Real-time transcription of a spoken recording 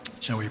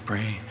Shall we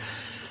pray?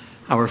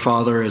 Our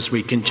Father, as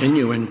we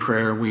continue in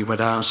prayer, we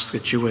would ask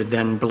that you would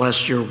then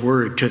bless your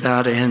word to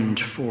that end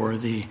for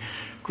the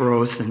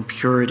growth and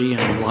purity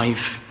and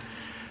life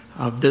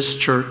of this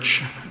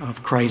church,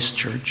 of Christ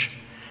Church.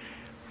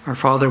 Our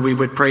Father, we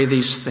would pray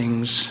these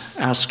things,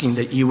 asking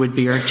that you would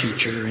be our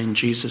teacher. In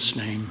Jesus'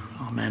 name,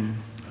 amen.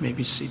 You may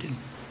be seated.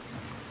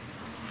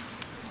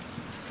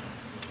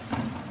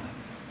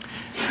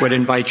 I would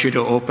invite you to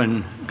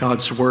open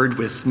God's word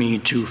with me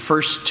to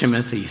 1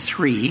 Timothy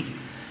 3,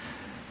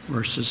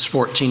 verses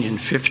 14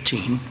 and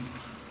 15.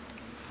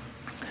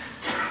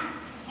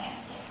 I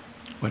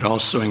would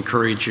also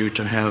encourage you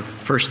to have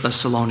 1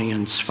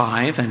 Thessalonians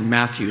 5 and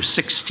Matthew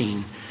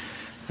 16,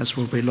 as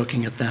we'll be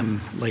looking at them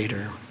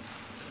later.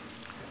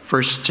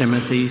 1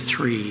 Timothy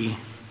 3,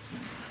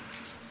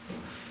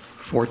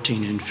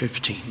 14 and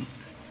 15.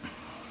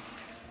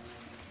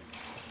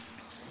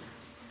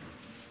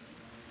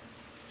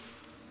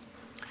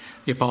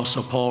 The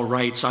Apostle Paul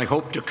writes, I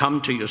hope to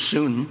come to you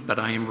soon, but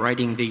I am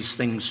writing these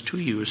things to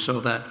you so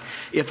that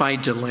if I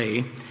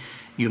delay,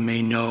 you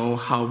may know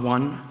how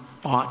one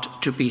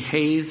ought to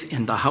behave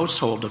in the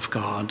household of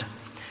God,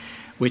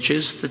 which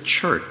is the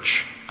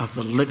church of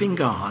the living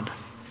God,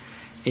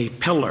 a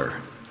pillar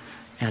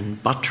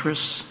and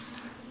buttress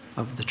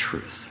of the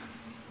truth.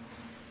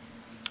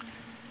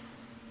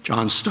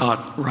 John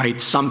Stott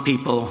writes, some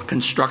people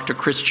construct a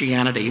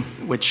Christianity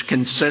which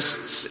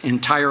consists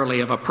entirely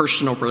of a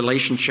personal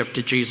relationship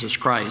to Jesus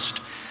Christ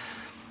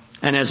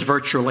and has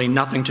virtually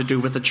nothing to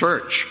do with the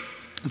church.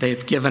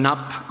 They've given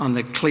up on the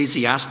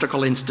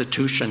ecclesiastical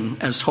institution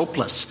as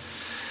hopeless.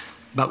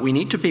 But we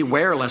need to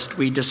beware lest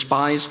we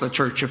despise the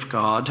church of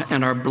God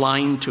and are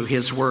blind to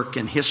his work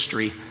in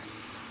history.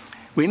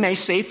 We may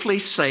safely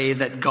say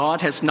that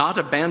God has not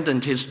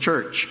abandoned his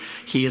church.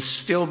 He is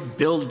still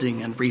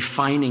building and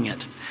refining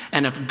it.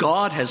 And if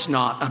God has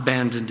not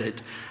abandoned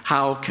it,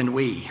 how can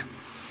we?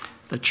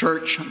 The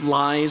church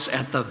lies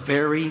at the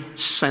very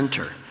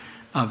center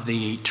of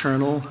the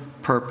eternal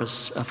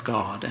purpose of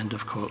God. End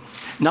of quote.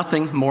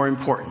 Nothing more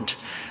important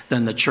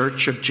than the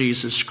church of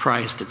Jesus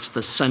Christ. It's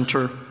the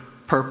center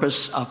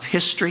purpose of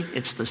history.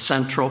 It's the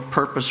central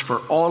purpose for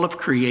all of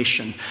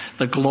creation,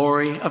 the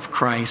glory of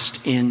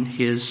Christ in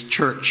his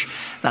church.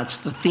 That's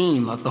the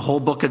theme of the whole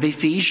book of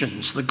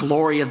Ephesians, the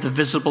glory of the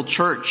visible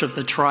church of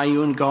the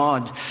triune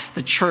God.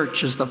 The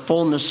church is the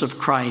fullness of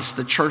Christ.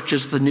 The church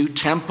is the new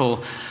temple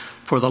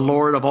for the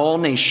Lord of all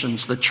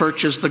nations. The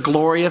church is the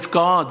glory of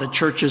God. The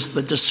church is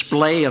the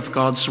display of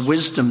God's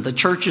wisdom. The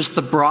church is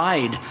the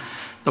bride,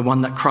 the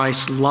one that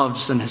Christ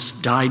loves and has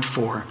died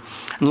for.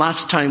 And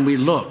last time we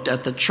looked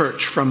at the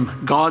church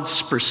from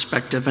God's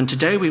perspective, and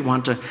today we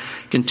want to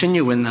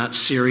continue in that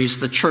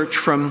series, the church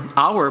from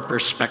our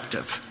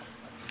perspective.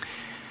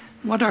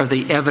 What are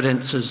the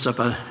evidences of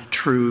a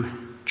true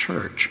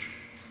church?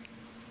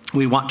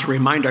 We want to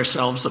remind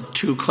ourselves of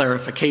two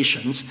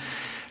clarifications.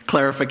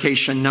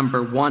 Clarification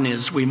number one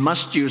is we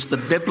must use the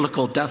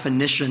biblical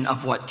definition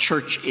of what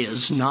church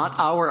is, not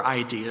our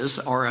ideas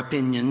or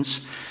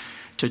opinions,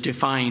 to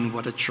define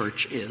what a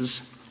church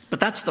is. But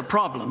that's the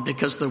problem,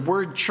 because the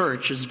word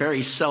church is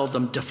very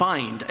seldom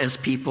defined as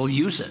people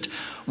use it.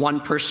 One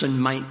person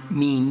might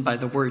mean by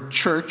the word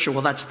church, well,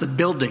 that's the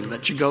building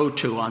that you go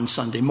to on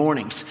Sunday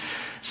mornings.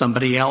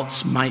 Somebody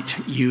else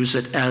might use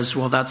it as,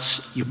 well,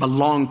 that's you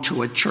belong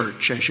to a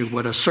church, as you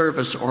would a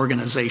service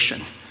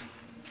organization.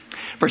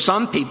 For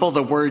some people,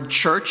 the word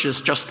church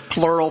is just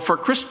plural for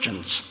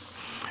Christians.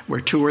 Where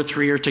two or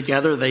three are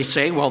together, they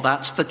say, well,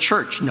 that's the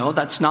church. No,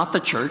 that's not the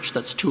church.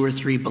 That's two or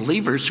three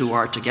believers who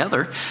are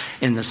together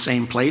in the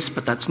same place,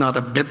 but that's not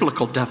a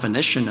biblical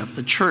definition of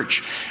the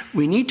church.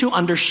 We need to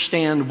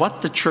understand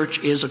what the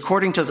church is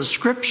according to the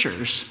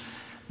scriptures,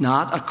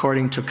 not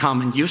according to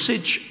common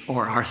usage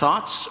or our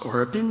thoughts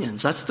or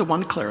opinions. That's the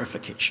one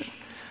clarification.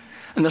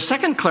 And the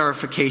second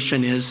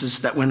clarification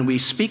is that when we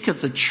speak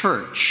of the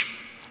church,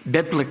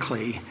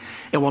 biblically,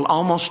 it will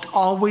almost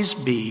always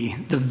be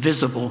the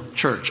visible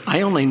church.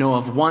 I only know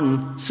of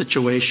one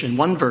situation,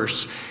 one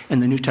verse in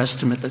the New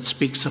Testament that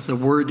speaks of the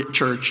word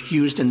church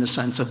used in the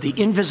sense of the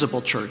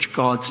invisible church,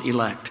 God's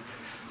elect.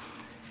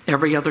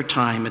 Every other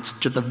time, it's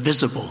to the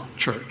visible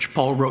church.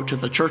 Paul wrote to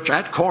the church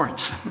at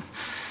Corinth.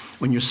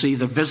 When you see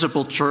the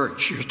visible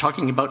church, you're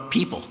talking about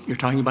people. You're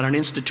talking about an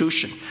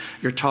institution.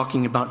 You're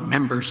talking about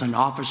members and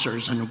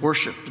officers and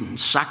worship and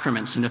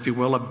sacraments and, if you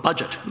will, a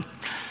budget.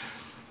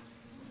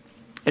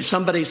 If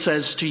somebody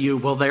says to you,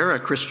 well, they're a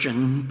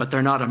Christian, but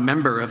they're not a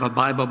member of a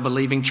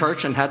Bible-believing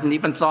church and hadn't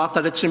even thought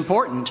that it's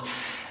important,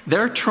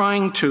 they're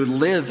trying to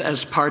live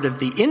as part of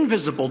the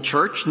invisible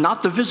church,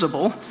 not the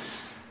visible,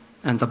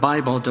 and the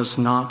Bible does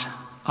not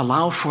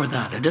allow for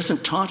that. It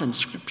isn't taught in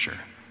Scripture.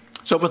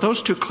 So with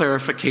those two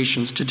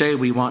clarifications, today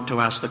we want to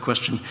ask the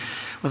question,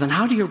 well, then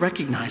how do you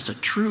recognize a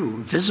true,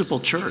 visible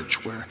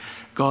church where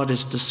God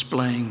is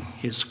displaying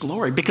his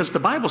glory? Because the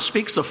Bible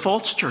speaks of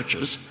false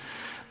churches.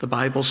 The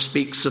Bible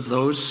speaks of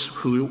those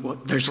who,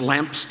 there's a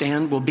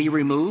lampstand will be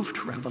removed,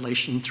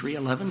 Revelation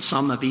 3:11.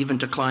 Some have even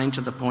declined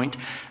to the point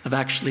of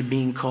actually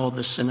being called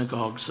the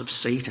synagogues of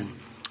Satan.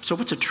 So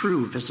what's a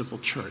true visible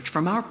church?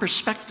 From our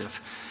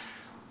perspective,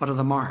 what are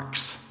the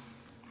marks?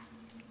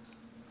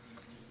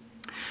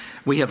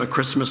 We have a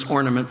Christmas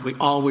ornament. We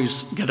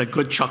always get a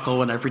good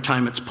chuckle every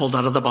time it's pulled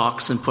out of the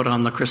box and put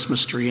on the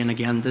Christmas tree, and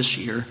again this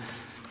year.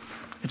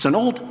 It's an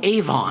old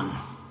Avon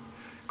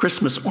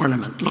Christmas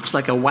ornament. Looks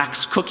like a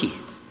wax cookie,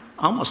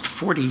 almost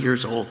 40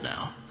 years old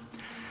now.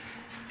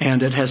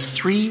 And it has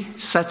 3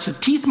 sets of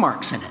teeth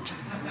marks in it.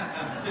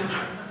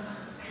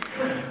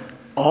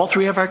 All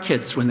 3 of our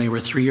kids, when they were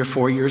 3 or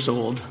 4 years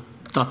old,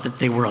 thought that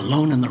they were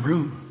alone in the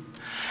room.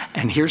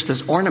 And here's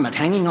this ornament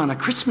hanging on a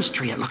Christmas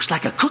tree. It looks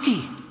like a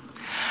cookie.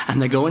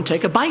 And they go and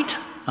take a bite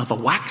of a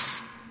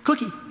wax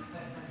cookie.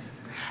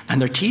 And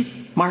their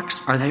teeth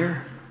marks are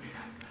there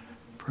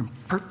for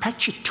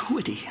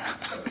perpetuity.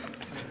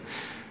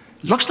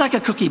 Looks like a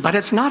cookie, but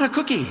it's not a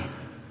cookie.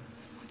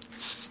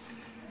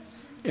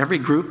 Every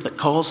group that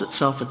calls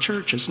itself a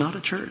church is not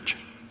a church.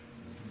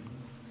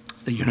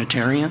 The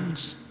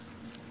Unitarians,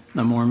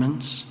 the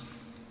Mormons,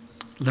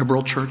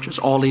 liberal churches,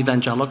 all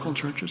evangelical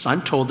churches.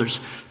 I'm told there's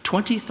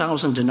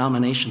 20,000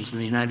 denominations in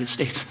the United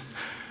States.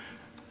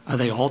 Are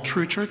they all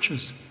true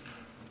churches?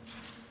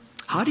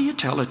 How do you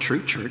tell a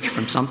true church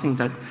from something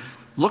that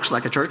looks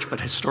like a church,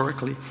 but it's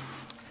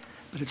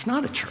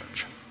not a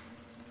church?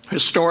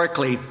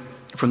 Historically,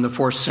 from the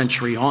 4th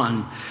century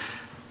on,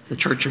 the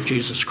Church of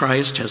Jesus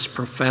Christ has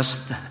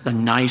professed the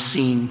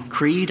Nicene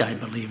Creed, I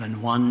believe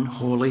in one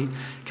holy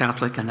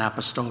Catholic and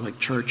Apostolic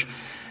Church.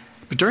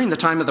 But during the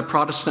time of the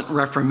Protestant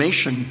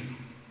Reformation,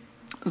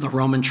 the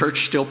Roman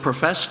Church still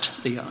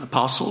professed the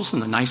apostles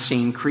and the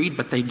Nicene Creed,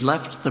 but they'd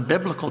left the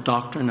biblical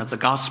doctrine of the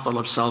gospel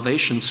of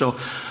salvation. So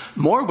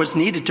more was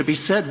needed to be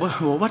said.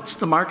 Well, what's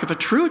the mark of a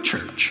true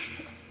church?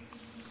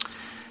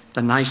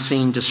 The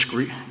Nicene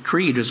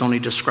Creed is only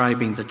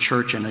describing the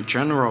church in a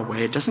general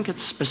way. It doesn't get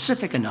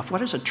specific enough.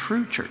 What is a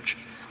true church?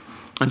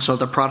 And so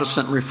the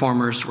Protestant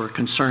reformers were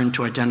concerned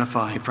to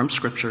identify from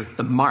Scripture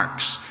the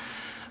marks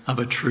of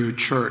a true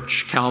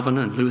church. Calvin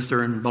and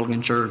Luther and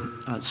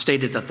Bullinger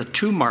stated that the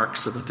 2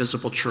 marks of a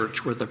visible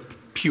church were the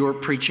pure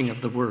preaching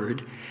of the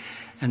word,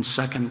 and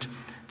second,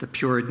 the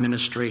pure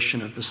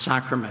administration of the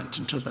sacrament.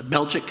 And so the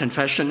Belgic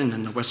Confession and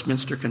then the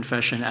Westminster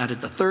Confession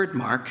added the 3rd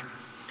mark,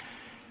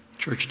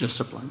 church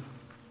discipline.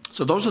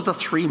 So those are the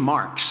 3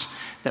 marks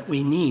that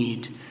we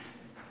need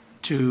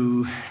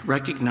to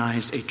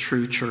recognize a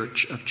true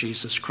church of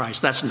Jesus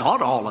Christ. That's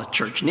not all a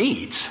church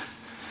needs.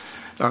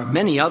 There are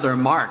many other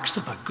marks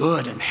of a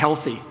good and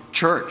healthy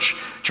church.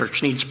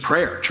 Church needs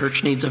prayer.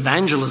 Church needs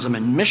evangelism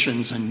and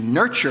missions and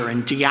nurture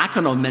and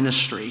diaconal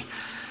ministry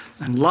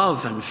and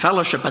love and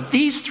fellowship. But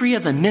these 3 are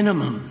the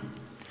minimum.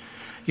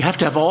 You have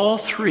to have all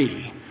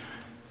 3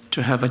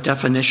 to have a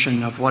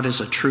definition of what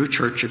is a true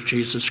church of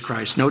Jesus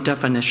Christ. No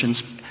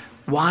definitions.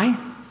 Why?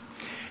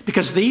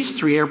 Because these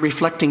 3 are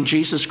reflecting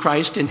Jesus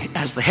Christ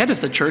as the head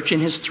of the church in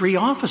his 3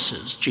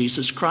 offices.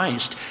 Jesus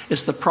Christ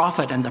is the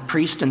prophet and the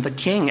priest and the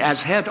king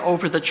as head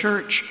over the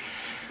church.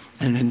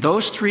 And in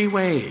those 3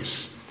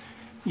 ways,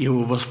 you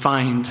will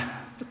find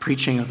the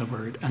preaching of the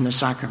word and the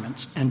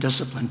sacraments and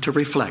discipline to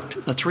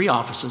reflect the 3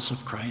 offices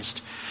of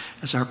Christ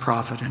as our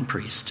prophet and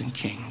priest and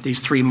king. These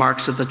 3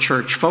 marks of the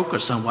church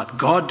focus on what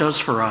God does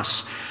for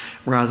us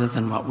rather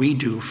than what we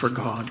do for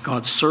God.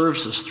 God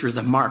serves us through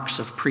the marks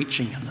of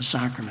preaching and the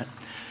sacrament.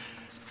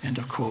 And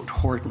a quote,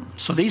 Horton.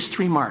 So these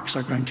 3 marks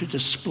are going to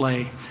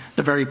display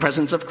the very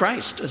presence of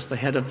Christ as the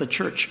head of the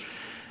church,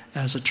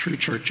 as a true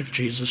church of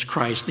Jesus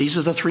Christ. These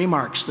are the 3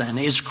 marks then.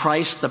 Is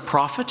Christ the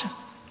prophet?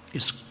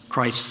 Is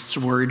Christ's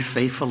word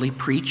faithfully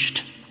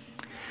preached?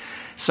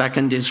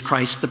 Second, is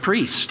Christ the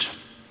priest?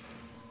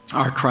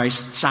 Are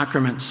Christ's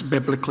sacraments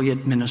biblically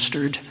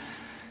administered?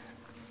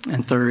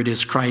 And third,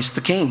 is Christ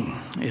the king?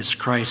 Is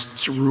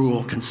Christ's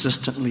rule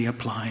consistently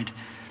applied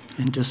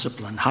in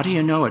discipline? How do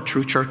you know a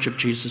true church of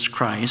Jesus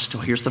Christ?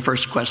 Well, here's the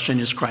first question.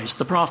 Is Christ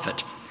the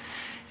prophet?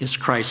 Is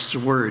Christ's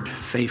word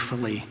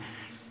faithfully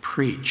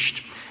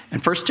preached?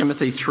 And 1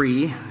 Timothy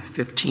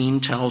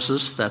 3:15 tells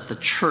us that the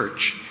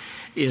church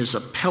is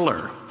a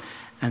pillar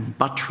and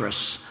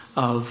buttress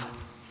of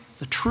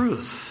the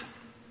truth.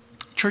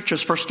 Church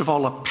is, first of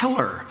all, a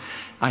pillar.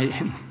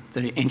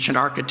 The ancient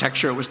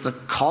architecture, it was the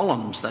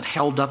columns that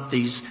held up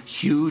these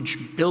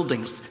huge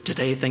buildings.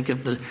 Today, think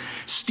of the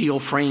steel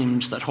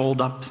frames that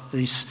hold up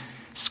these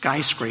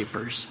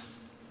skyscrapers.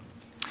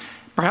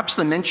 Perhaps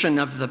the mention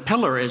of the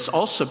pillar is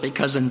also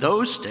because in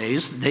those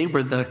days, they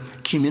were the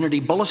community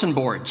bulletin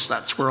boards.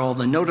 That's where all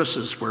the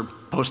notices were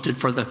posted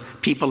for the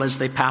people as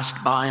they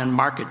passed by on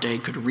market day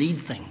could read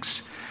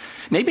things.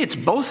 Maybe it's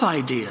both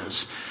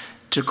ideas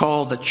to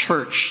call the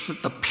church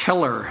the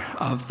pillar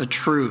of the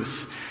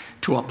truth,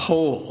 to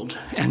uphold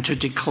and to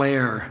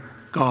declare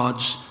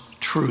God's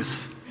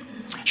truth.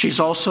 She's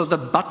also the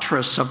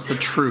buttress of the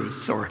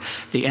truth, or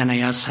the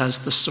NAS has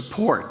the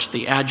support.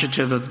 The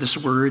adjective of this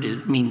word,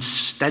 it means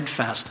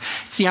steadfast.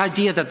 It's the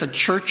idea that the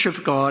church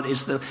of God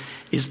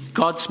is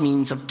God's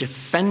means of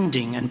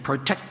defending and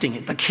protecting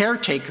it, the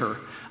caretaker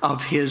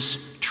of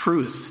his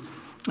truth.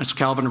 As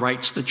Calvin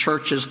writes, the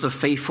church is the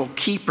faithful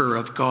keeper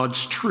of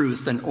God's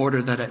truth in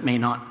order that it may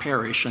not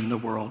perish in the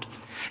world.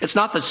 It's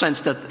not the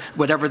sense that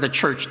whatever the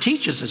church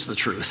teaches is the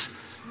truth.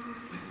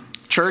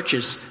 Church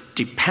is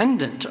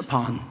dependent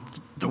upon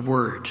the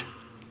word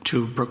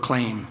to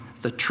proclaim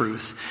the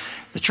truth.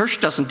 The church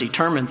doesn't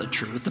determine the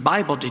truth. The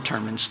Bible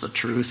determines the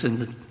truth, and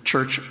the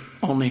church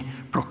only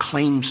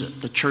proclaims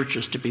it. The church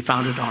is to be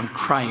founded on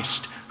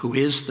Christ, who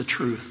is the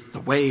truth, the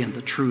way and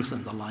the truth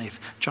and the life.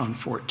 John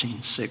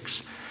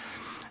 14:6.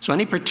 So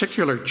any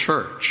particular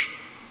church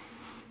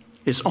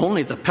is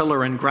only the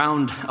pillar and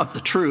ground of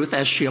the truth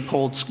as she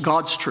upholds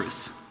God's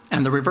truth,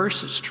 and the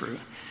reverse is true.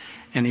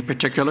 Any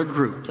particular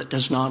group that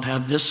does not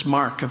have this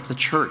mark of the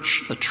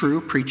church, the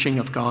true preaching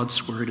of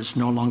God's word, is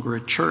no longer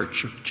a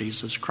church of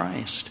Jesus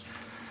Christ.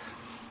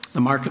 The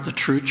mark of the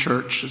true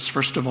church is,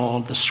 first of all,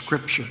 the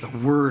scripture, the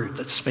word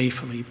that's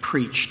faithfully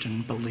preached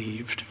and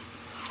believed.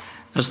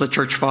 As the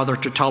church father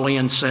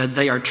Tertullian said,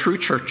 they are true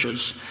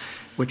churches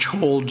which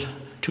hold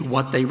to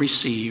what they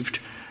received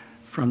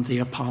from the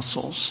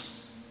apostles.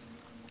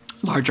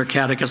 Larger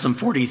Catechism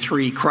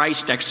 43,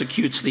 Christ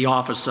executes the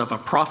office of a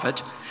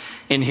prophet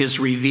in his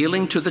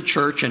revealing to the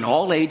church in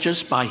all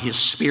ages by his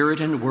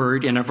Spirit and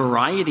word in a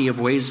variety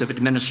of ways of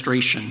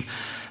administration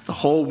the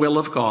whole will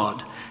of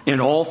God in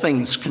all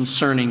things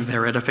concerning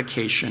their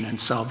edification and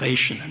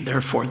salvation. And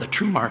therefore the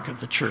true mark of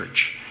the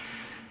church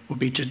will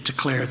be to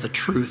declare the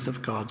truth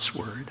of God's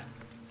word.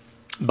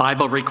 The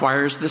Bible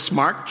requires this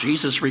mark.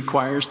 Jesus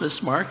requires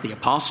this mark. The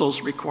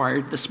apostles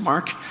required this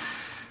mark.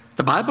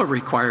 The Bible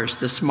requires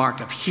this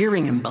mark of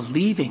hearing and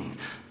believing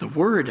the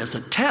word as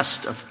a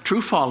test of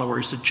true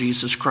followers of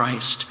Jesus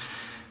Christ,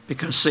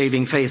 because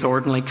saving faith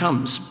ordinarily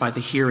comes by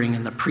the hearing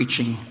and the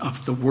preaching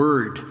of the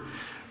word.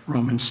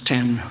 Romans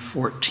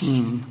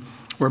 10:14.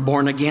 We're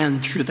born again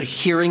through the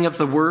hearing of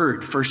the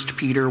word, 1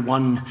 Peter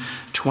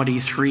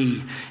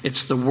 1:23.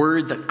 It's the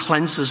word that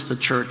cleanses the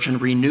church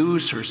and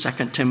renews her,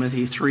 2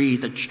 Timothy 3.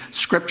 The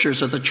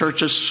scriptures are the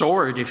church's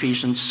sword,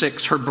 Ephesians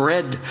 6. Her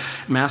bread,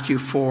 Matthew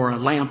 4, a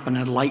lamp and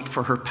a light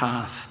for her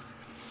path.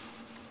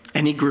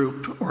 Any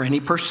group or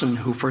any person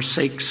who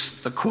forsakes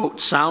the,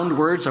 quote, sound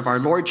words of our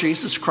Lord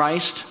Jesus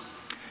Christ,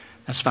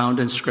 as found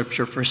in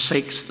Scripture,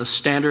 forsakes the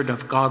standard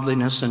of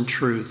godliness and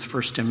truth,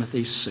 1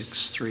 Timothy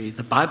 6:3.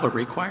 The Bible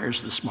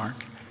requires this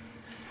mark.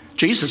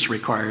 Jesus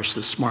requires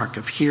this mark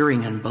of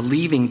hearing and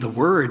believing the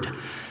word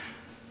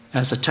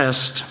as a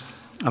test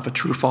of a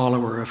true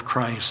follower of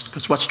Christ.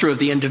 Because what's true of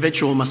the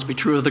individual must be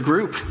true of the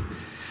group.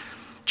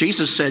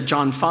 Jesus said,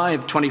 John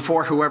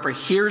 5:24, whoever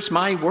hears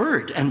my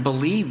word and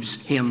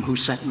believes him who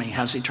sent me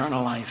has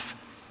eternal life.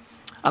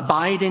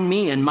 Abide in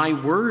me and my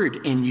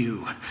word in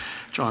you,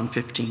 John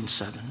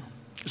 15:7.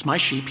 Because my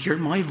sheep hear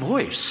my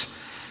voice,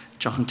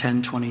 John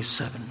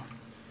 10:27.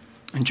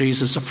 And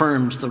Jesus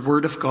affirms the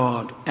word of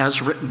God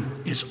as written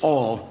is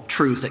all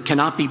truth. It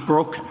cannot be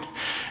broken,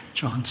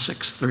 John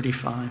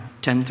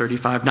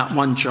 10:35. Not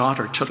one jot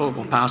or tittle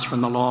will pass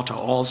from the law till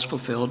all is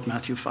fulfilled,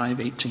 Matthew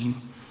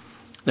 5:18.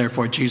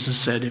 Therefore Jesus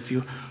said, if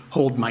you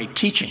hold my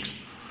teachings,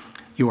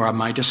 you are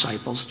my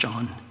disciples,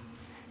 John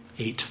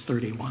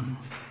 8:31.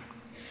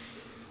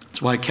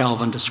 That's why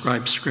Calvin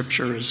describes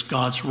Scripture as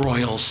God's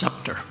royal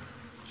scepter.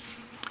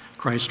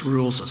 Christ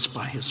rules us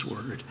by his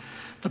word.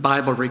 The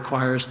Bible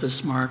requires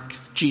this mark.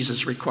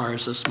 Jesus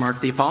requires this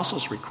mark. The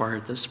apostles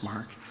required this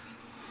mark.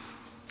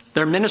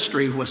 Their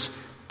ministry was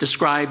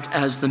described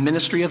as the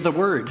ministry of the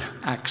word,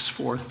 Acts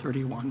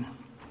 4:31.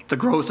 The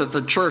growth of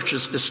the church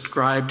is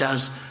described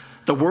as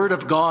the word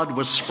of God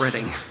was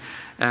spreading,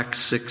 Acts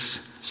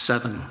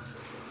 6:7.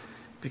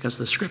 Because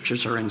the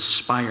scriptures are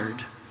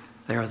inspired.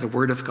 They are the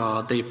word of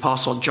God. The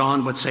apostle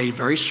John would say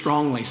very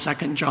strongly,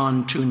 2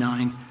 John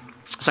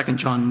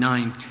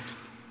 9,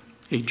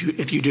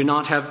 if you do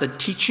not have the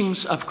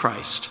teachings of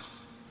Christ,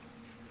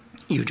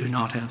 you do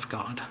not have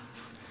God.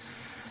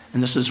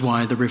 And this is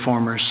why the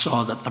reformers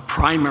saw that the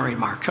primary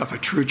mark of a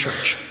true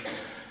church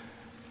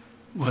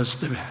was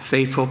the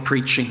faithful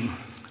preaching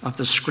of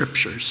the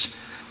scriptures.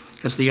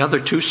 Because the other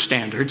two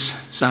standards,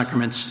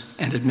 sacraments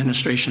and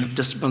administration of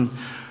discipline,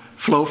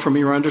 flow from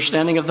your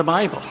understanding of the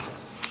Bible.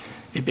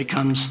 It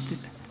becomes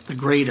the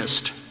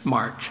greatest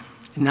mark.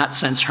 In that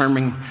sense,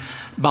 Herman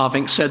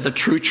Bavinck said the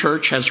true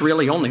church has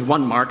really only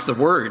one mark, the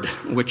word,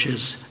 which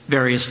is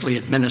variously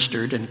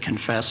administered and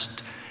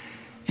confessed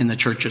in the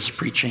church's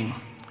preaching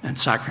and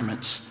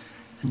sacraments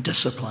and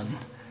discipline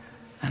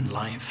and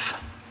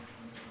life.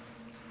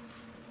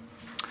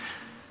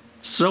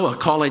 So a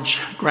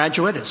college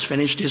graduate has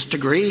finished his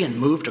degree and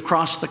moved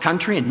across the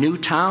country, a new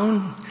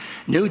town,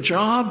 new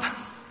job,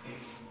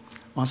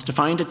 wants to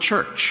find a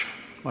church.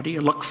 What do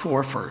you look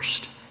for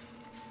first?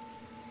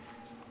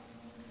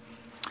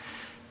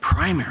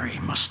 Primary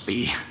must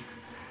be,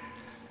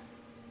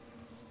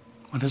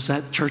 what is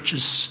that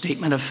church's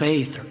statement of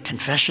faith or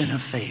confession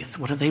of faith?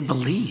 What do they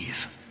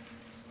believe?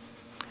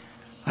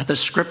 Are the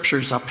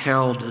scriptures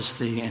upheld as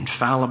the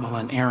infallible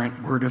and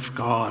inerrant word of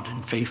God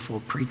and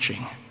faithful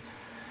preaching?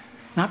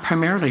 Not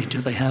primarily do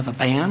they have a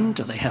band,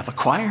 do they have a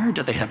choir,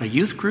 do they have a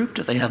youth group,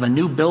 do they have a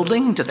new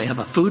building, do they have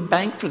a food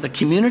bank for the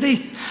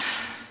community?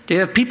 Do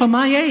you have people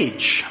my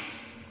age?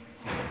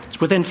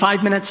 It's within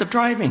 5 minutes of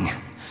driving.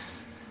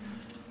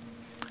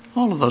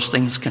 All of those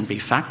things can be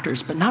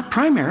factors, but not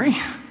primary.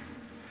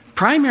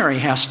 Primary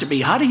has to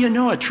be, how do you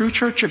know a true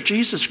church of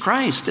Jesus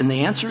Christ? And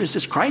the answer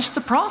is Christ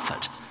the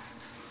prophet?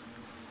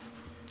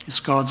 Is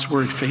God's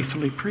word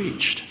faithfully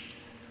preached?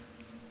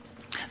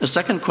 The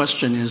second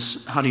question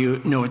is, how do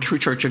you know a true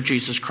church of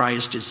Jesus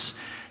Christ?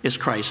 Is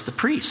Christ the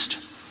priest?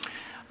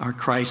 Are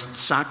Christ's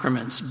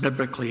sacraments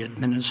biblically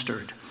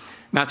administered?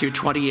 Matthew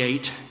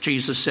 28,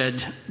 Jesus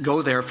said,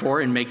 "Go therefore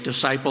and make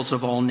disciples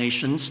of all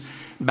nations,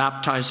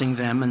 baptizing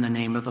them in the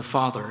name of the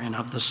Father and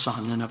of the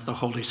Son and of the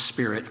Holy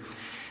Spirit,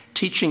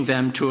 teaching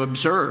them to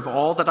observe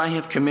all that I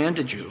have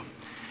commanded you.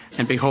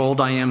 And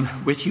behold, I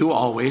am with you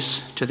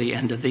always to the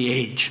end of the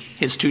age."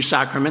 His two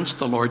sacraments,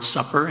 the Lord's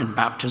Supper and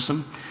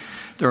baptism,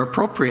 they're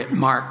appropriate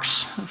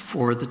marks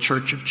for the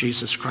Church of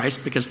Jesus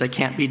Christ because they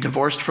can't be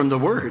divorced from the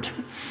Word.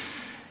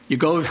 You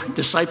go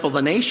disciple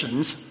the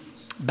nations,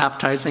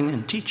 baptizing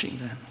and teaching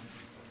them.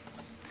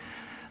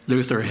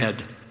 Luther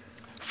had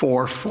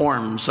 4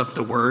 forms of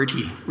the Word.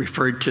 He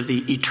referred to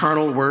the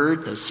eternal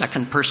Word, the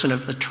second person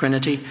of the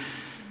Trinity,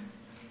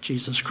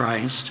 Jesus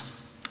Christ.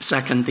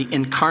 Second, the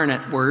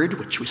incarnate Word,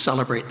 which we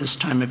celebrate this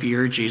time of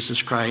year,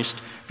 Jesus Christ,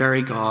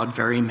 very God,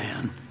 very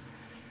man.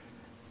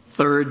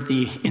 Third,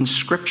 the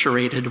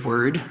inscripturated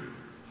Word,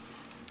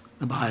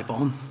 the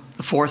Bible.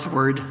 The fourth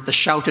word, the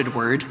shouted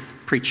Word,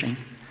 preaching.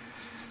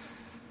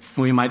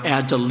 And we might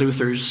add to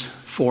Luther's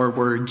 4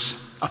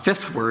 words a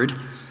fifth word,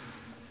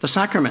 the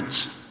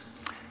sacraments,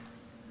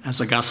 as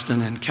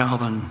Augustine and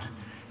Calvin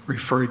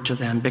referred to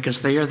them,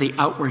 because they are the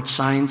outward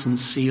signs and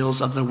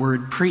seals of the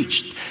word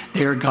preached.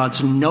 They are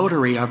God's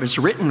notary of his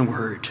written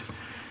word.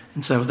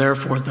 And so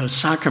therefore the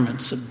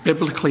sacraments are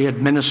biblically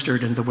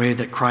administered in the way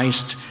that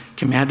Christ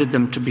commanded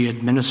them to be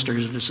administered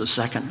is the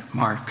second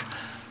mark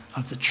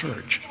of the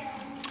church.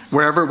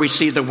 Wherever we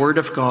see the word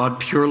of God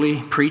purely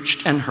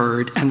preached and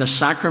heard and the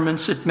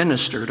sacraments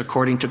administered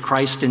according to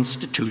Christ's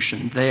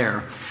institution,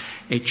 there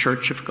a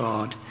church of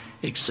God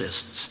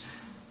exists.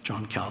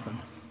 John Calvin.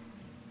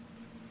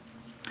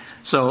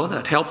 So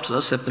that helps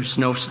us. If there's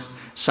no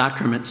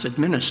sacraments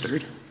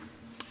administered,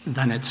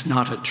 then it's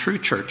not a true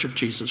church of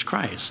Jesus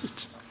Christ.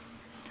 It's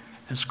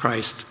as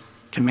Christ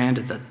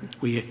commanded that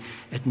we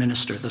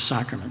administer the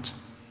sacraments.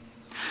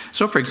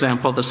 So, for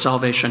example, the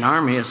Salvation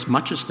Army, as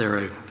much as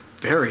they're a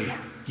very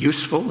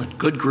useful and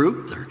good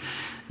group, they're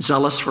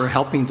zealous for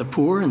helping the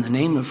poor in the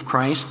name of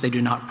Christ, they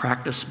do not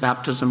practice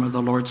baptism or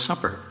the Lord's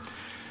Supper.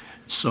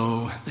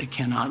 So they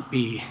cannot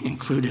be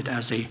included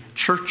as a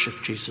church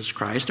of Jesus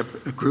Christ,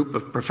 a group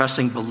of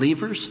professing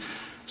believers,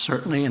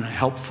 certainly in a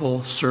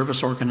helpful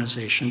service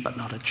organization, but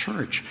not a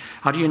church.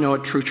 How do you know a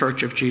true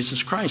church of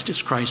Jesus Christ?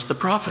 Is Christ the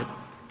prophet?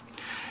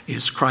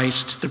 Is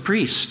Christ the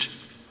priest?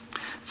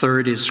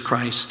 Third, is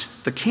Christ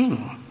the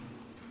king?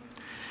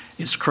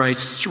 Is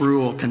Christ's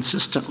rule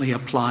consistently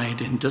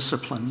applied in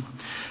discipline?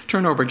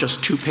 Turn over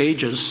just 2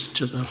 pages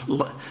to the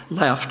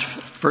left,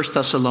 1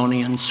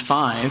 Thessalonians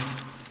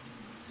 5,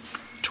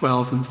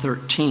 12 and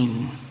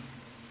 13.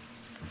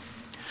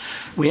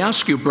 "We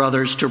ask you,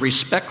 brothers, to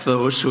respect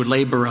those who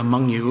labor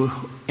among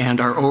you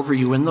and are over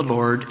you in the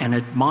Lord and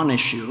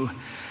admonish you,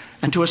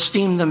 and to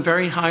esteem them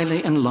very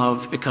highly in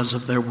love because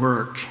of their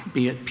work.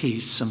 Be at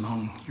peace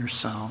among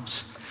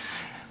yourselves."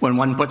 When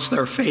one puts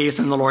their faith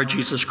in the Lord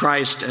Jesus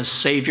Christ as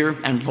Savior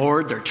and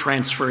Lord, they're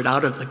transferred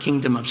out of the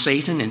kingdom of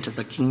Satan into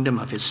the kingdom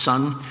of his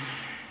Son.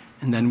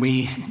 And then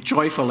we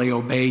joyfully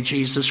obey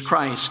Jesus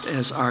Christ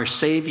as our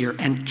Savior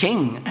and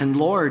King and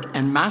Lord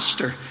and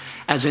Master,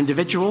 as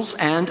individuals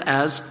and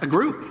as a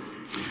group.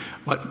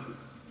 What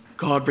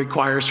God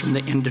requires from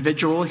the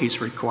individual,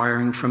 he's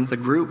requiring from the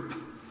group.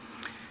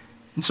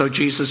 And so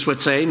Jesus would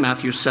say,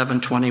 Matthew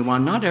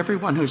 7:21, "Not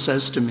everyone who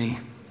says to me,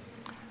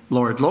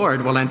 'Lord,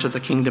 Lord,' will enter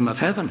the kingdom of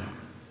heaven,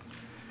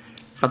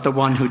 but the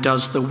one who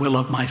does the will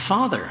of my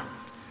Father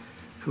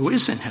who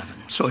is in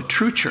heaven." So a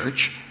true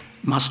church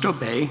must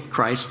obey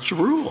Christ's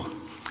rule,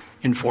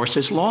 enforce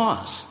his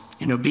laws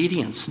in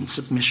obedience and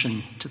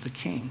submission to the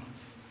King.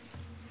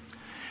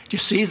 Do you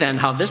see then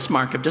how this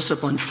mark of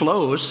discipline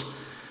flows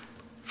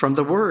from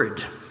the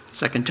word?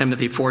 2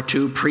 Timothy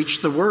 4:2,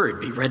 "Preach the word,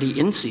 be ready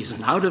in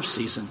season, out of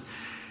season,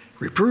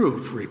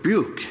 reprove,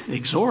 rebuke,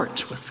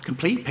 exhort with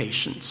complete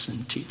patience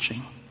and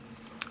teaching."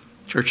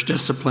 Church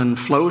discipline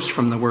flows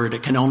from the word.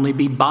 It can only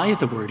be by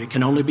the word. It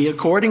can only be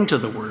according to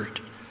the word,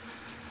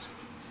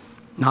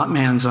 not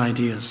man's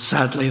ideas.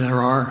 Sadly,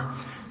 there are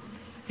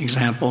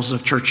examples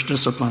of church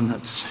discipline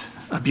that's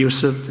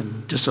abusive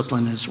and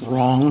discipline is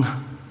wrong.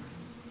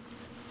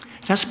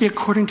 It has to be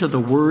according to the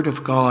word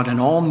of God in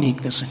all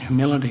meekness and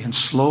humility and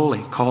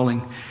slowly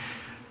calling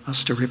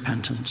us to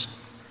repentance.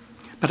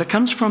 But it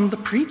comes from the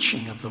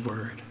preaching of the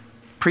word.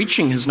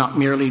 Preaching is not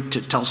merely to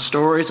tell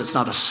stories. It's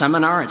not a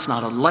seminar. It's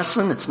not a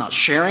lesson. It's not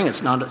sharing.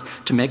 It's not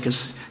to make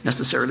us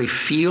necessarily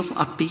feel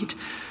upbeat.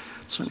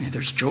 Certainly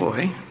there's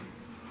joy.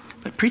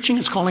 But preaching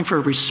is calling for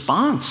a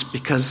response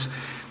because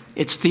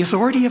it's the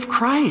authority of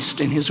Christ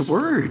and his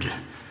word.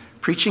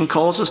 Preaching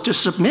calls us to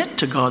submit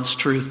to God's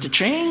truth, to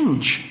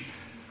change,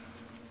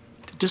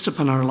 to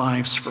discipline our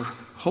lives for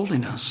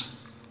holiness.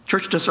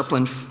 Church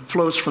discipline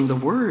flows from the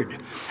word.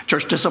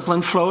 Church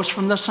discipline flows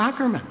from the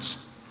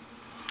sacraments.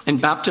 In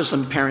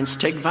baptism, parents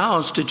take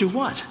vows to do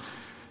what?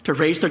 To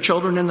raise their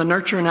children in the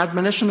nurture and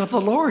admonition of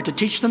the Lord, to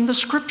teach them the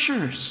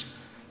scriptures.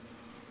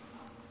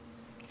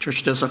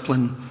 Church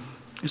discipline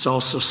is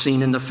also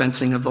seen in the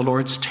fencing of the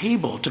Lord's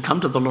table. To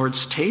come to the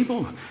Lord's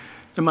table,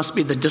 there must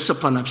be the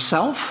discipline of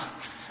self.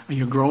 Are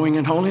you growing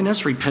in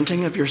holiness,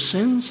 repenting of your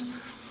sins?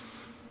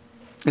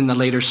 In the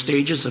later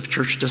stages of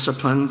church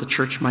discipline, the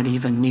church might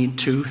even need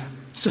to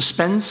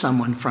suspend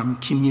someone from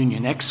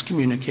communion,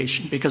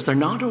 excommunication, because they're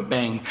not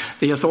obeying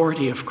the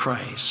authority of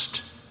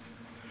Christ.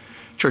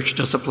 Church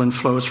discipline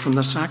flows from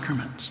the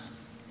sacraments.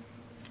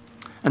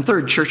 And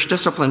third, church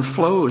discipline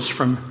flows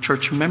from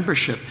church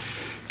membership.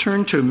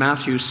 Turn to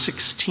Matthew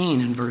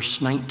 16 and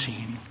verse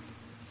 19.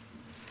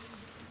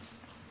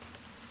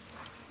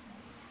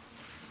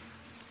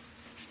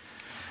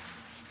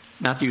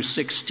 Matthew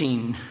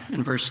 16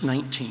 and verse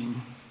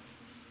 19.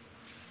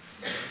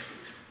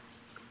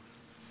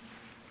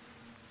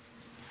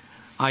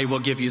 I will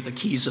give you the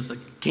keys of the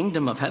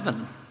kingdom of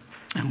heaven,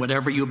 and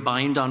whatever you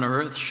bind on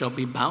earth shall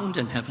be bound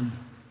in heaven,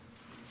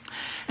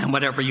 and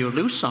whatever you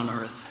loose on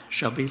earth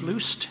shall be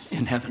loosed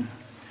in heaven.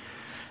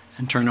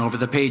 And turn over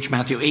the page,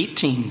 Matthew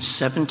 18,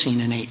 17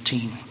 and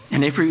 18.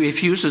 And if he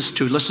refuses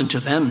to listen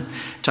to them,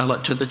 tell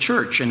it to the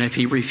church. And if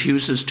he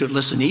refuses to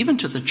listen even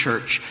to the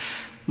church,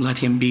 let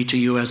him be to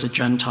you as a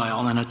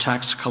Gentile and a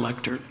tax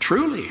collector.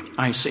 Truly,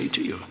 I say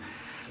to you,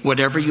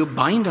 whatever you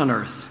bind on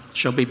earth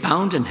shall be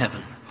bound in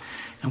heaven,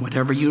 and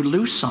whatever you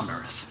loose on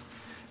earth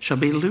shall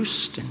be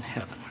loosed in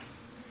heaven.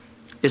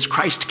 Is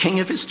Christ king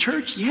of his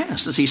church?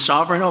 Yes. Is he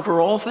sovereign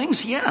over all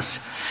things? Yes.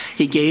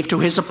 He gave to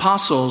his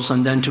apostles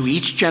and then to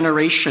each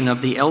generation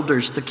of the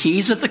elders the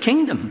keys of the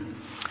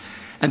kingdom.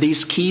 And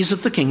these keys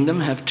of the kingdom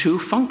have two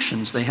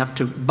functions. They have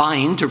to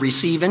bind, to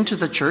receive into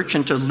the church,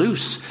 and to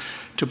loose,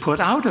 to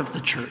put out of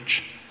the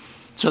church.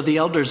 So the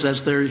elders,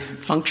 as they're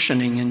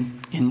functioning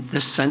in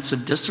this sense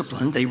of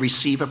discipline, they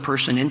receive a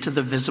person into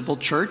the visible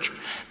church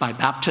by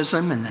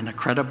baptism and then a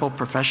credible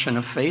profession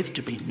of faith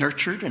to be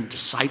nurtured and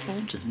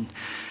discipled and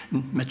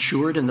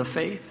matured in the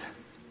faith.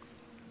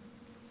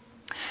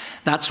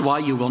 That's why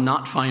you will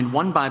not find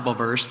one Bible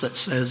verse that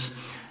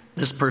says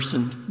this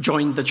person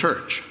joined the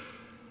church,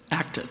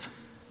 active.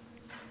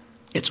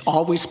 It's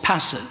always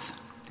passive.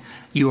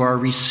 You are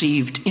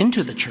received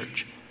into the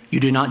church. You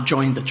do not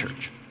join the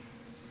church.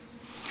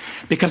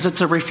 Because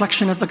it's a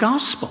reflection of the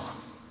gospel.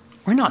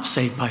 We're not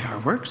saved by our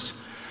works.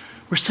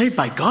 We're saved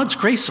by God's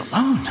grace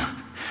alone.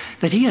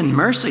 That he in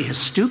mercy has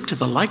stooped to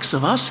the likes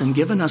of us and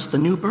given us the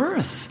new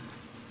birth.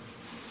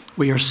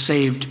 We are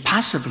saved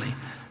passively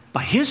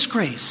by his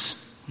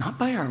grace, not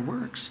by our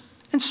works.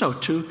 And so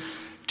to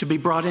be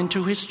brought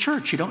into his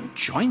church, you don't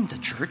join the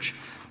church.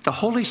 The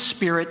Holy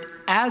Spirit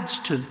adds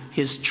to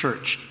his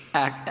church.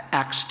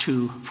 Acts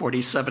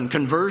 2:47.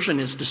 Conversion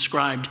is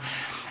described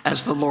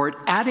as the Lord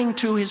adding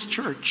to his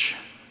church.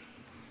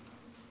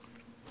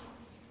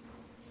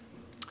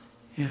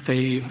 If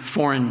a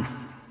foreign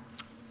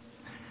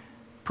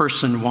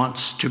person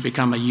wants to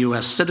become a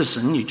U.S.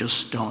 citizen, you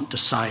just don't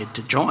decide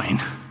to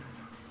join.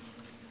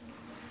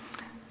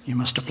 You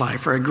must apply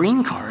for a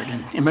green card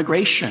and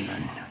immigration,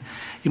 and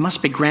you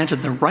must be granted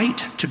the right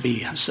to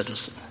be a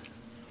citizen.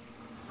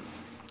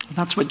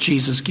 That's what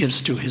Jesus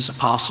gives to his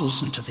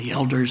apostles and to the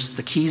elders,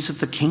 the keys of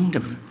the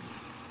kingdom,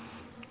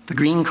 the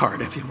green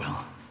card, if you will,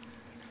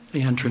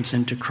 the entrance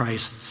into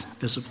Christ's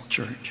visible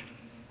church.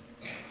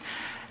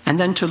 And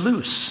then to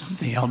loose,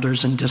 the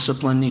elders in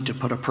discipline need to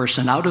put a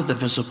person out of the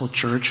visible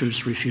church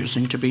who's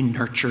refusing to be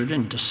nurtured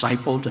and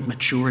discipled and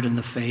matured in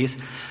the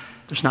faith.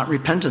 There's not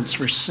repentance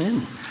for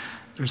sin.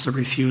 There's a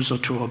refusal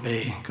to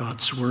obey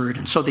God's word.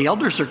 And so the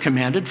elders are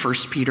commanded,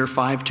 1 Peter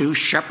 5:2,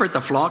 shepherd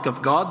the flock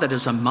of God that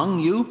is among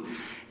you,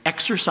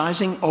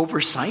 exercising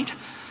oversight,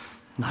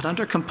 not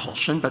under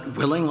compulsion, but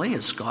willingly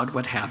as God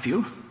would have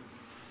you.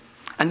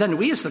 And then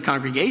we as the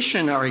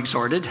congregation are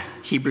exhorted,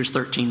 Hebrews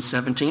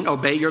 13:17,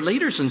 obey your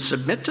leaders and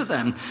submit to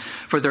them,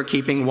 for they're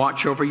keeping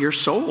watch over your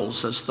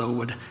souls as though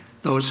would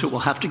those who will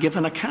have to give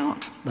an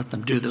account. Let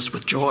them do this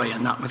with joy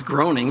and not with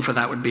groaning, for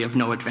that would be of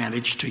no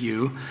advantage to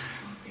you.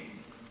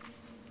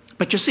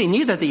 But you see,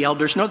 neither the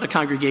elders nor the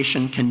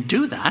congregation can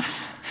do that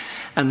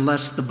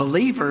unless the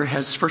believer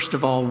has, first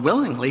of all,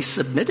 willingly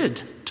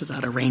submitted to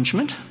that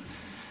arrangement.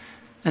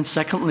 And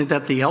secondly,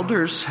 that the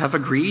elders have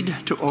agreed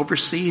to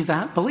oversee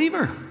that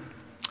believer.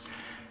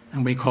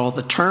 And we call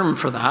the term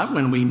for that,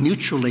 when we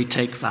mutually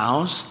take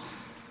vows,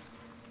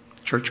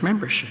 church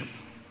membership.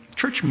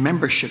 Church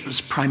membership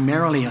is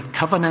primarily a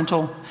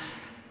covenantal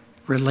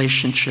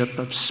relationship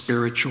of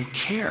spiritual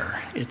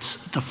care.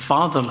 It's the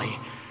fatherly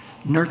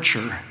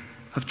nurture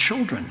of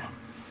children.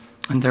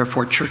 And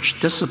therefore, church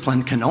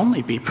discipline can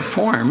only be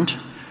performed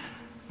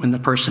when the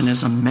person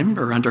is a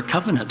member under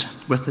covenant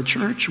with the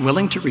church,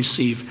 willing to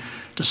receive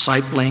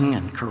discipling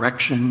and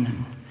correction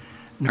and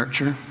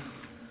nurture.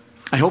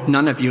 I hope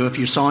none of you, if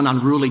you saw an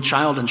unruly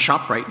child in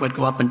ShopRite, would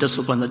go up and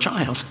discipline the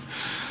child.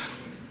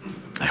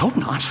 I hope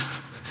not.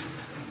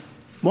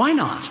 Why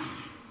not?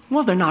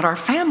 Well, they're not our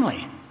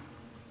family.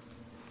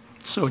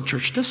 So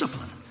church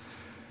discipline,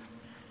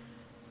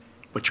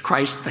 which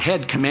Christ the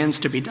head commands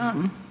to be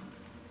done,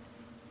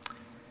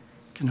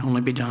 can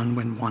only be done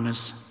when one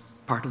is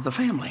part of the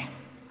family.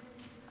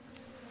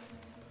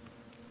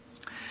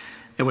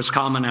 It was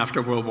common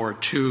after World War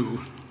II,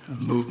 a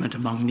movement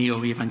among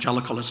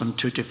neo-evangelicalism,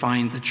 to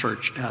define the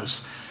church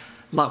as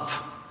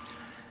love,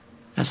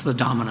 as the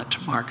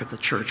dominant mark of the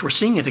church. We're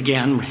seeing it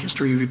again,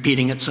 history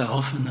repeating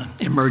itself, in the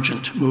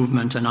emergent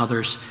movement and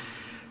others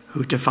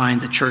who define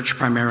the church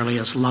primarily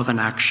as love in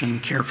action,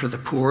 care for the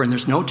poor, and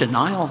there's no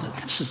denial that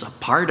this is a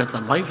part of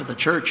the life of the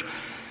church.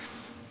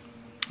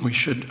 We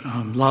should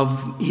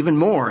love even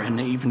more and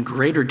even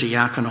greater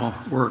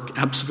diaconal work,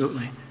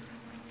 absolutely.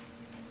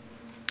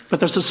 But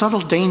there's a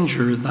subtle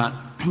danger that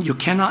you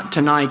cannot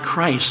deny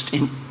Christ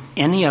in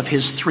any of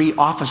his three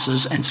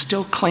offices and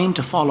still claim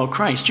to follow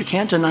Christ. You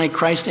can't deny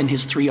Christ in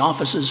his three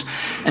offices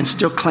and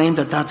still claim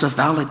that that's a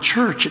valid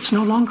church. It's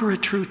no longer a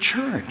true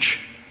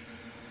church.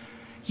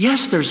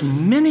 Yes, there's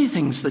many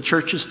things the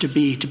church is to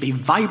be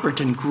vibrant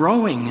and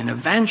growing in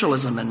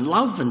evangelism and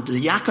love and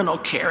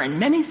diaconal care and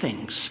many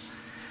things.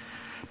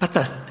 But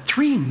the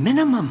three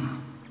minimum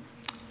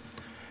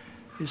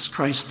is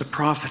Christ the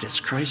prophet, is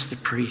Christ the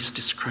priest,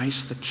 is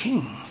Christ the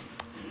king.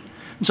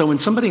 And so when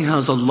somebody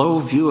has a low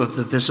view of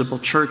the visible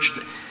church,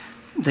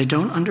 they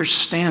don't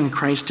understand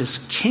Christ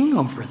as king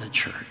over the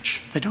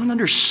church. They don't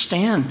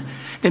understand.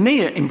 They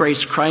may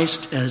embrace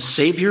Christ as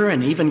Savior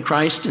and even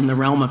Christ in the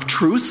realm of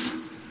truth.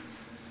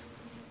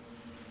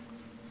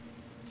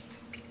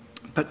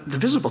 But the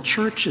visible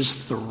church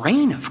is the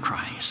reign of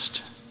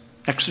Christ,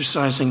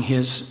 exercising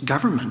his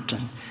government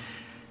and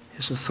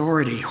his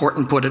authority.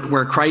 Horton put it,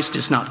 where Christ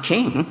is not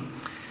king,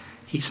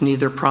 he's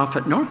neither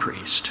prophet nor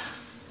priest.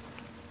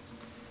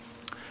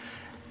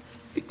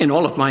 In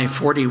all of my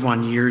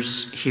 41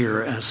 years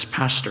here as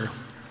pastor,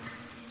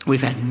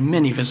 we've had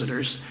many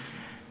visitors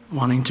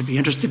wanting to be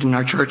interested in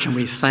our church, and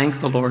we thank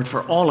the Lord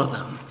for all of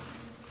them.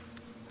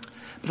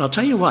 But I'll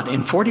tell you what,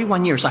 in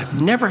 41 years, I've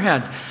never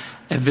had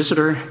a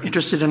visitor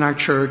interested in our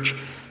church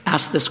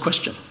ask this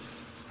question: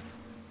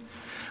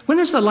 when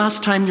is the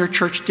last time your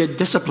church did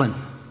discipline?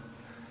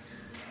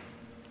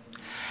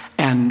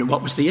 And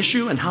what was the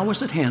issue and how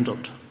was it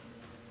handled?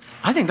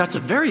 I think that's a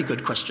very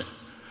good question.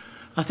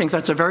 I think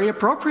that's a very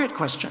appropriate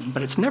question,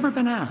 but it's never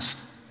been asked.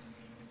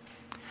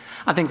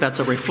 I think that's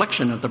a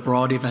reflection of the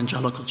broad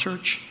evangelical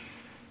church.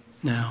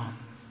 Now,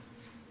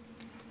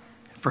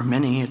 for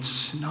many,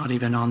 it's not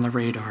even on the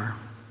radar.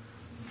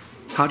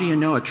 How do you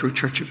know a true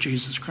church of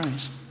Jesus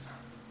Christ?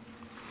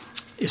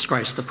 Is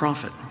Christ the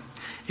prophet?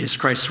 Is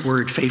Christ's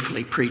word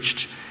faithfully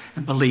preached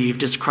and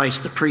believed? Is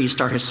Christ the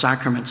priest? Are his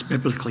sacraments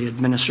biblically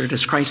administered?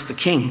 Is Christ the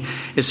king?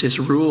 Is his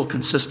rule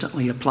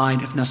consistently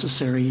applied, if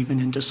necessary, even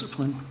in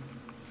discipline?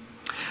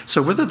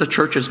 So whether the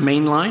church is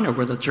mainline or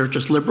whether the church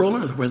is liberal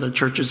or whether the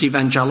church is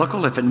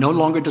evangelical, if it no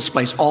longer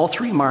displays all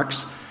three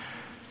marks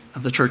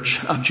of the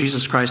church of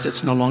Jesus Christ,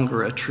 it's no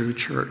longer a true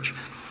church.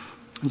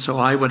 And so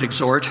I would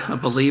exhort a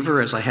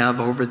believer, as I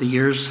have over the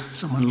years,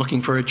 someone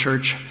looking for a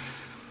church,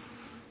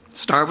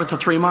 start with the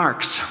three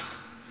marks.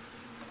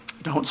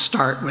 Don't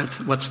start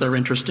with what's their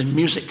interest in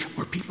music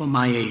or people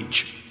my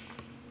age.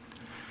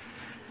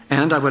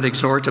 And I would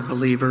exhort a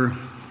believer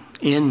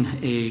in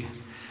a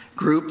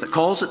group that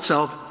calls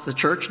itself the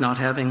church, not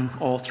having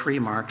all three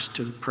marks,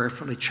 to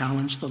prayerfully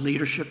challenge the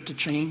leadership to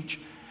change.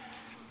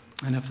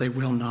 And if they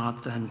will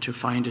not, then to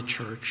find a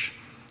church,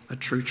 a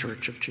true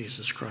church of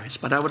Jesus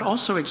Christ. But I would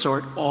also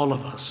exhort all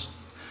of us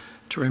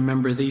to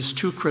remember these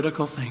two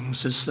critical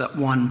things, is that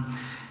one,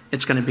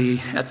 it's going to be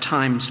at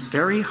times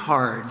very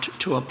hard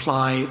to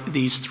apply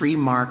these three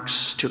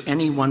marks to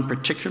any one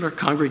particular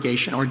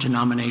congregation or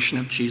denomination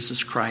of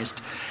Jesus Christ,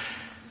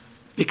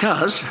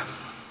 because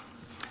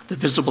the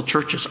visible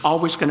church is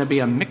always going to be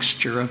a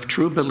mixture of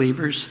true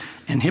believers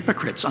and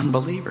hypocrites,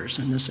 unbelievers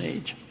in this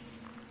age.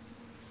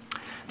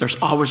 There's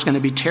always going to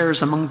be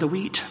tares among the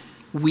wheat,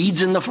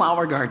 weeds in the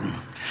flower garden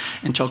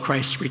until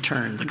Christ's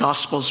return. The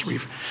Gospels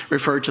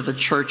refer to the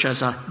church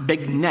as a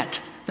big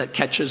net that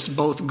catches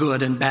both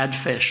good and bad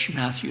fish,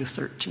 Matthew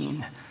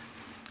 13.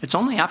 It's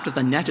only after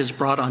the net is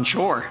brought on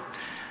shore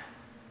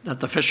that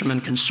the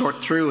fishermen can sort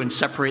through and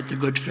separate the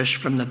good fish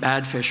from the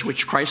bad fish,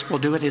 which Christ will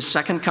do at his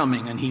second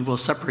coming, and he will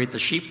separate the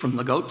sheep from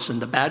the goats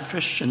and the bad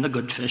fish and the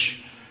good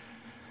fish.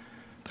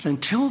 But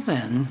until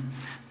then,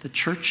 the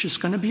church is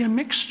going to be a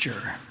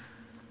mixture.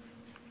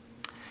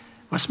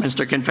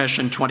 Westminster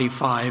Confession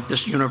 25,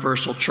 this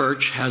universal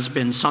church has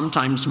been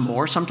sometimes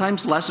more,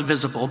 sometimes less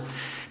visible.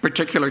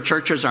 Particular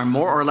churches are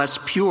more or less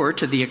pure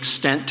to the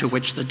extent to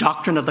which the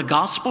doctrine of the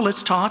gospel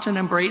is taught and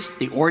embraced,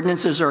 the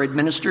ordinances are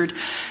administered,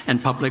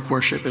 and public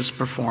worship is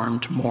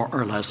performed more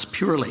or less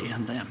purely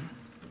in them.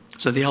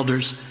 So the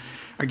elders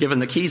are given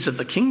the keys of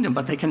the kingdom,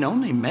 but they can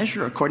only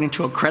measure according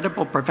to a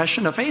credible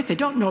profession of faith. They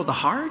don't know the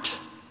heart.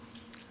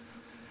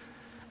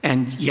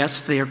 And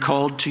yes, they are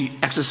called to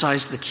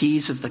exercise the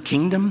keys of the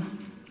kingdom,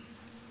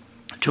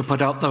 to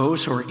put out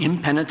those who are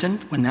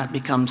impenitent when that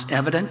becomes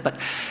evident. But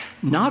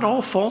not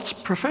all false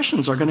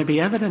professions are going to be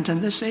evident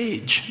in this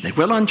age. They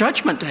will on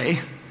Judgment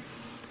Day,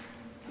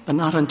 but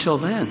not until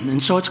then.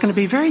 And so it's going to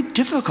be very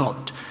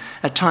difficult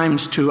at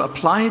times to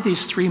apply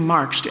these 3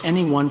 marks to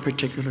any one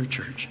particular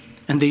church.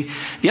 And the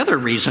other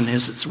reason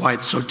is it's why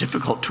it's so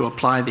difficult to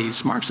apply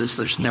these marks is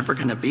there's never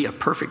going to be a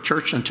perfect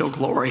church until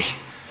glory.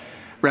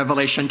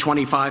 Revelation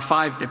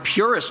 25:5, the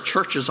purest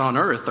churches on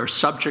earth are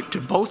subject to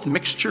both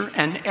mixture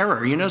and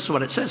error. You notice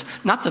what it says.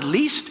 Not the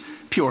least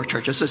pure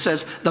churches. It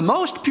says the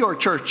most pure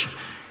church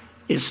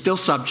is still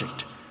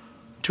subject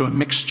to a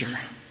mixture.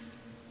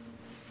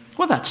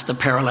 Well, that's the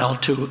parallel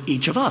to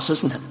each of us,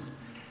 isn't it?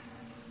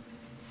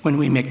 When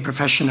we make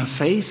profession of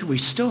faith, we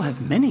still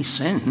have many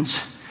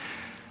sins.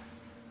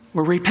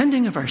 We're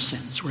repenting of our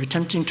sins. We're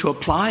attempting to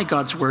apply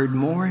God's word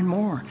more and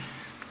more.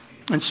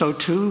 And so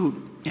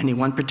too, any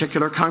one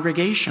particular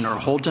congregation or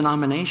whole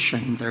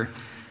denomination, they're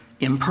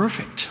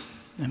imperfect.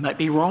 They might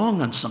be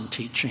wrong on some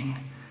teaching.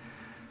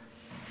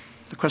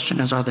 The question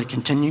is, are they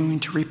continuing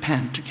to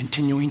repent,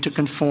 continuing to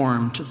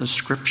conform to the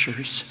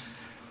Scriptures?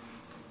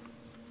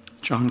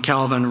 John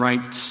Calvin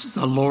writes,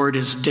 the Lord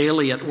is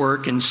daily at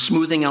work in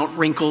smoothing out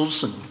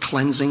wrinkles and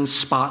cleansing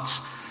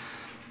spots.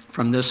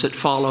 From this it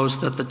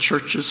follows that the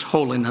church's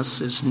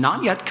holiness is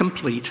not yet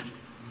complete.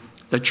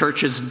 The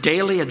church is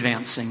daily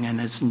advancing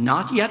and is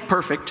not yet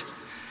perfect.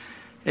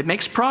 It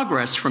makes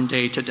progress from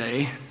day to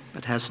day,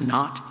 but has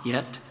not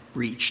yet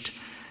reached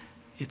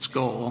its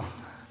goal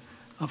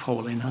of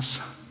holiness.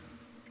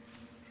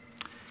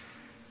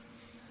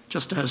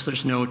 Just as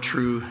there's no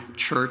true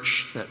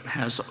church that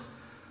has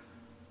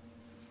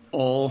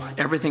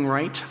everything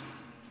right,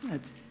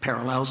 it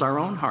parallels our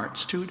own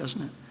hearts too,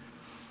 doesn't it?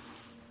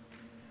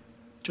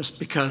 Just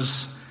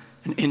because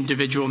an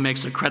individual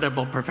makes a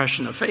credible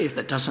profession of faith,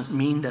 that doesn't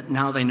mean that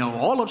now they know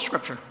all of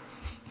Scripture.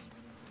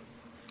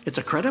 It's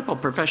a credible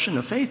profession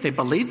of faith. They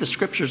believe the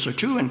Scriptures are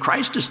true and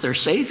Christ is their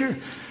Savior.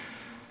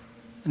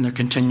 And they're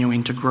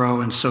continuing to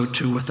grow, and so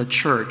too with the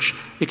church.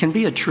 It can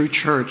be a true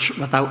church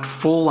without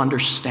full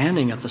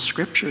understanding of the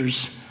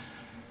Scriptures.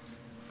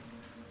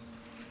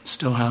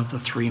 Still have the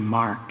 3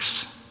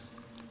 marks.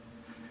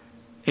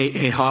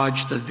 A.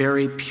 Hodge, the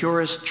very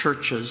purest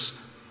churches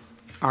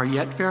are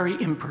yet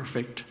very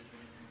imperfect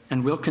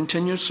and will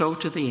continue so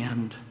to the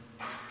end,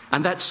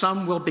 and that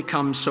some will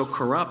become so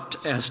corrupt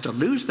as to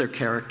lose their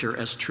character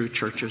as true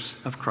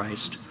churches of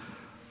Christ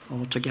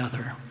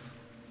altogether.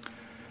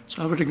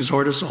 So I would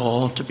exhort us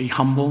all to be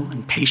humble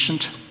and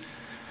patient.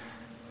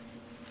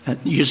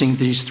 That using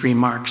these 3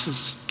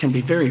 marks can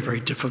be very,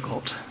 very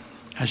difficult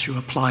as you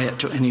apply it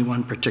to any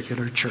one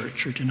particular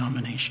church or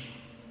denomination.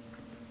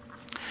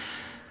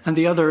 And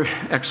the other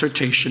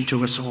exhortation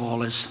to us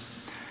all is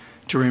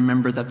to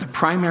remember that the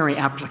primary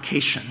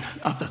application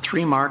of the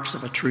 3 marks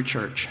of a true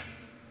church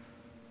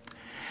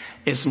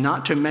is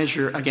not to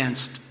measure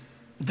against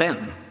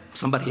them,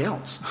 somebody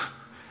else.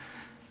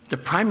 The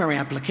primary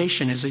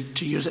application is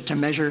to use it to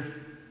measure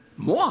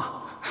moi,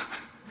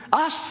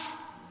 us.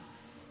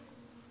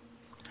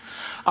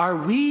 Are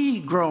we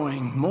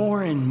growing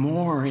more and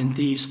more in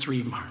these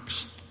 3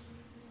 marks?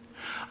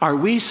 Are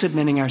we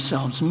submitting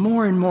ourselves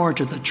more and more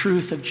to the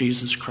truth of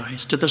Jesus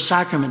Christ? Do the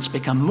sacraments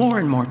become more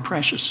and more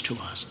precious to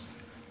us?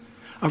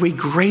 Are we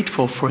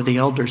grateful for the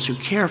elders who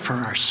care for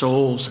our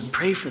souls and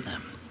pray for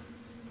them?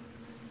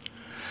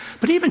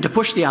 But even to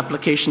push the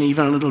application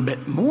even a little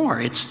bit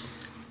more, it's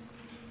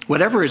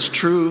whatever is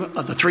true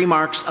of the 3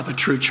 marks of a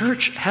true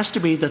church has to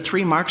be the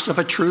 3 marks of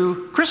a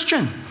true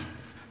Christian.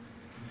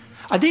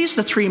 Are these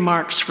the 3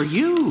 marks for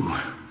you?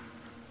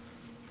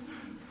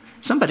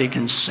 Somebody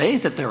can say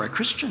that they're a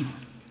Christian,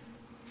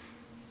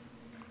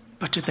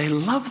 but do they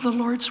love the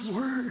Lord's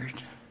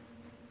word?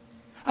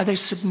 Are they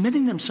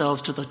submitting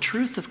themselves to the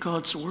truth of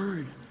God's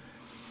word?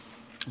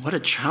 What a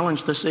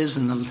challenge this is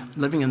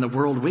living in the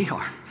world we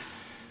are.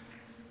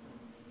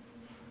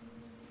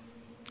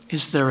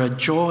 Is there a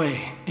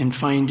joy in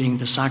finding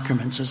the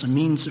sacraments as a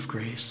means of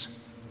grace?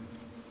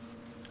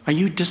 Are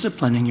you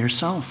disciplining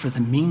yourself for the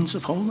means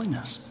of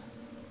holiness?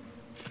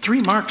 The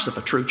 3 marks of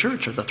a true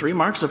church are the 3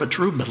 marks of a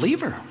true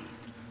believer.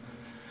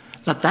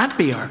 Let that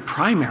be our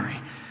primary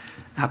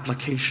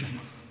application.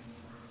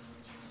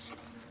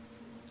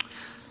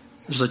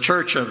 There's a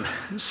church of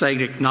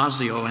St.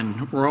 Ignazio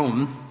in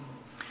Rome.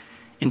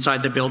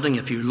 Inside the building,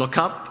 if you look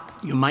up,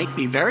 you might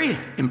be very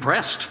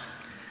impressed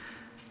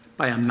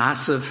by a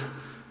massive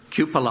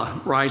cupola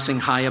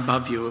rising high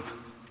above you.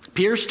 It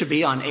appears to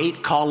be on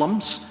 8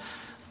 columns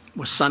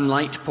with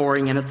sunlight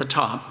pouring in at the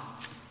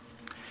top.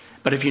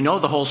 But if you know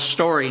the whole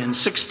story, in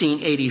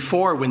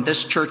 1684, when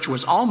this church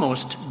was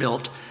almost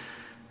built,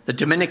 the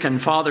Dominican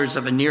fathers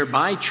of a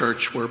nearby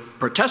church were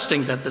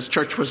protesting that this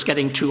church was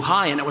getting too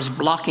high and it was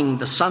blocking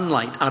the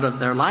sunlight out of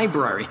their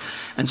library.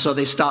 And so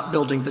they stopped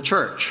building the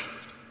church.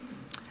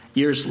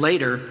 Years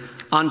later,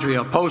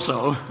 Andrea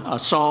Pozzo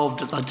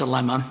solved the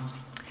dilemma.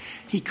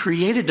 He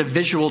created a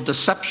visual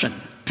deception.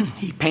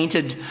 He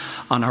painted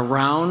on a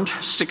round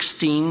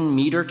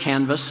 16-meter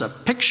canvas a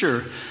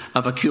picture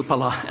of a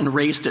cupola and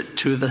raised it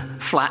to the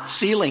flat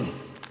ceiling.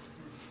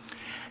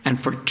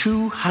 And for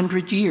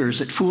 200 years,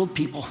 it fooled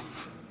people.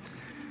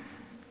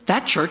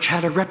 That church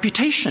had a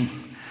reputation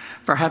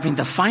for having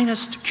the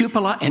finest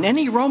cupola in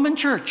any Roman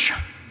church.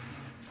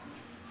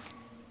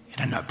 It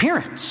had an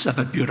appearance of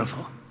a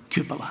beautiful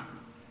cupola,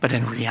 but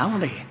in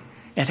reality,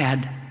 it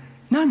had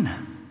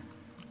none.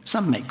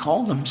 Some may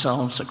call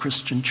themselves a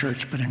Christian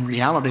church, but in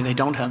reality, they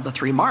don't have the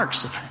three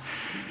marks of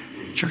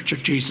Church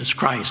of Jesus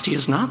Christ. He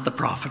is not the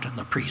prophet and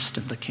the priest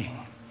and the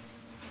king.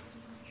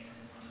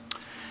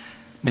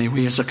 May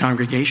we as a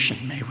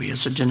congregation, may we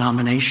as a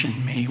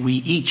denomination, may we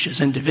each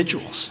as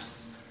individuals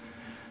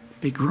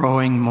be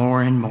growing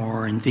more and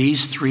more in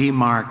these three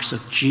marks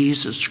of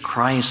Jesus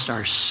Christ,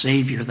 our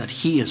Savior, that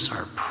he is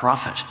our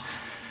prophet.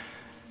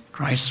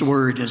 Christ's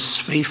word is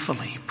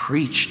faithfully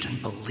preached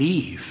and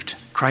believed.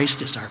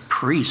 Christ is our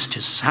priest.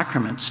 His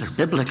sacraments are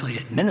biblically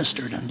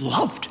administered and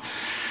loved.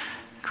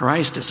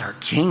 Christ is our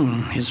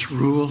king. His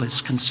rule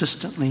is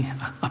consistently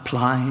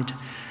applied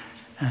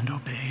and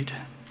obeyed.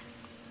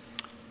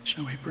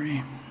 Shall we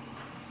pray?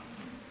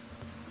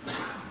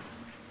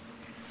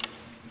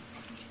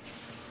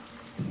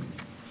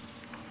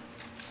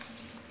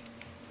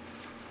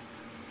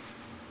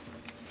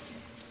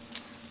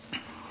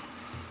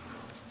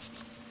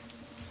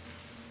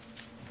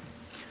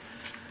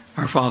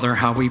 Our Father,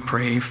 how we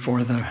pray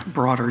for the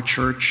broader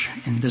church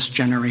in this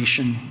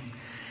generation,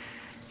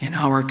 in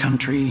our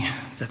country,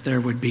 that there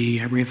would be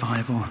a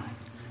revival.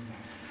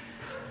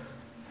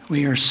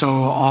 We are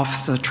so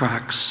off the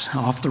tracks,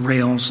 off the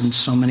rails in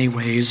so many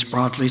ways,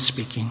 broadly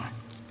speaking.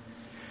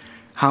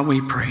 How we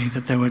pray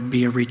that there would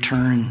be a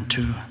return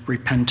to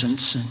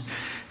repentance and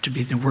to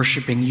be the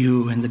worshiping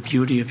you in the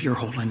beauty of your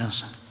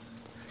holiness,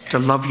 to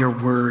love your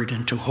word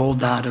and to hold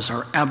that as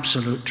our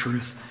absolute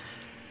truth,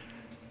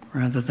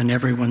 rather than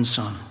everyone's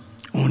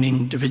own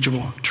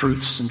individual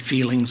truths and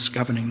feelings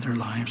governing their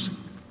lives.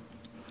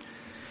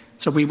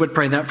 So we would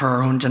pray that for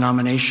our own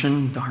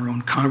denomination, our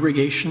own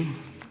congregation.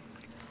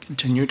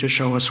 Continue to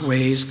show us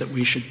ways that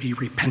we should be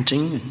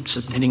repenting and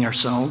submitting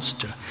ourselves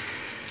to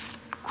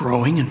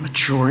growing and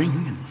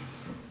maturing.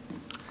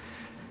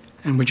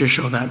 And would you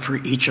show that for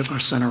each of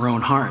us in our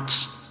own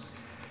hearts,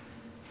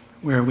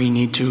 where we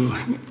need to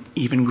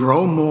even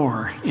grow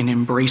more in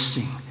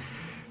embracing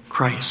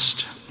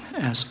Christ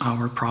as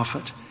our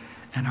prophet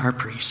and our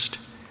priest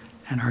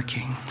and our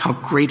king. How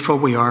grateful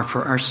we are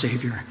for our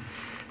Savior,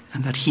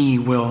 and that he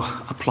will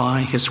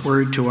apply his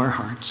word to our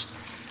hearts.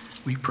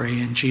 We pray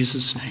in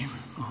Jesus' name.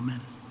 Amen.